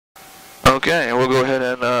Okay, we'll go ahead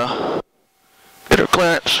and get our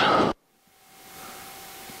clearance.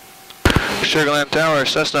 Sugarland Tower,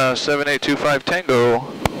 Cessna 7825 Tango. I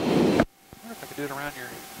wonder if I could do it around here.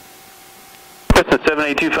 Cessna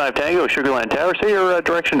 7825 Tango, Sugarland Tower. Say your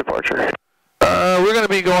direction departure. We're going to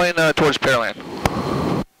be going towards Pearland.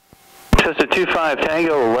 Cessna 25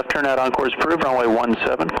 Tango, left turn out on course approved, runway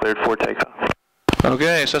 17, cleared for takeoff.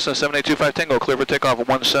 Okay, Cessna 7825 Tango, clear for takeoff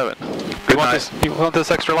at 17. You want this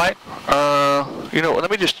extra light? You know,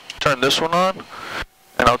 let me just turn this one on,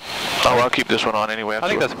 and I'll keep this one on anyway. I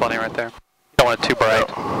think that's plenty right there. You don't want it too bright.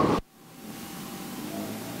 No.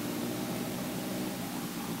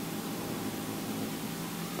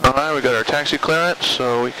 Alright, we got our taxi clearance,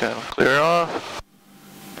 so we can clear off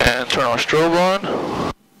and turn our strobe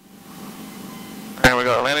on. And we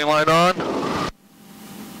got our landing light on.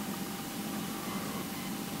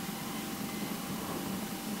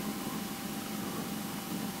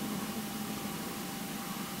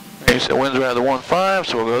 You said winds are at the 1.5,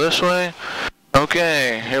 so we'll go this way.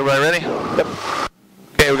 Okay, everybody ready? Yep.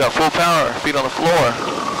 Okay, we got full power, feet on the floor.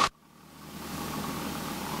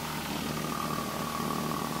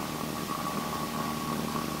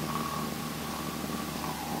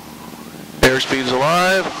 Airspeed's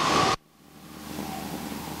alive.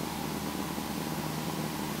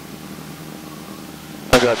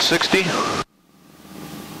 I got 60.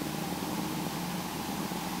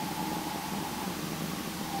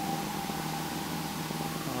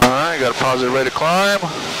 Alright, got a positive rate of climb.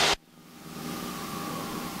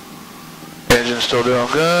 Engine's still doing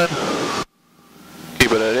good.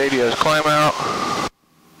 Keep it at 80 as climb out.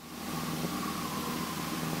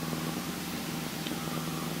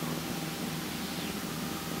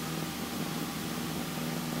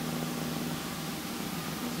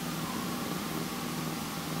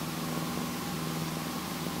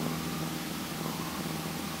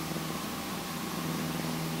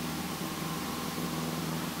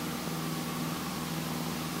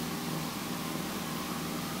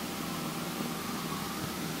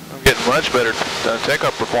 Getting much better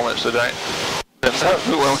takeoff performance today than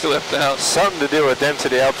when we left the house. Something to do with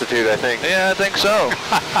density altitude, I think. Yeah, I think so.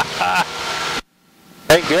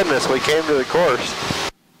 Thank goodness we came to the course.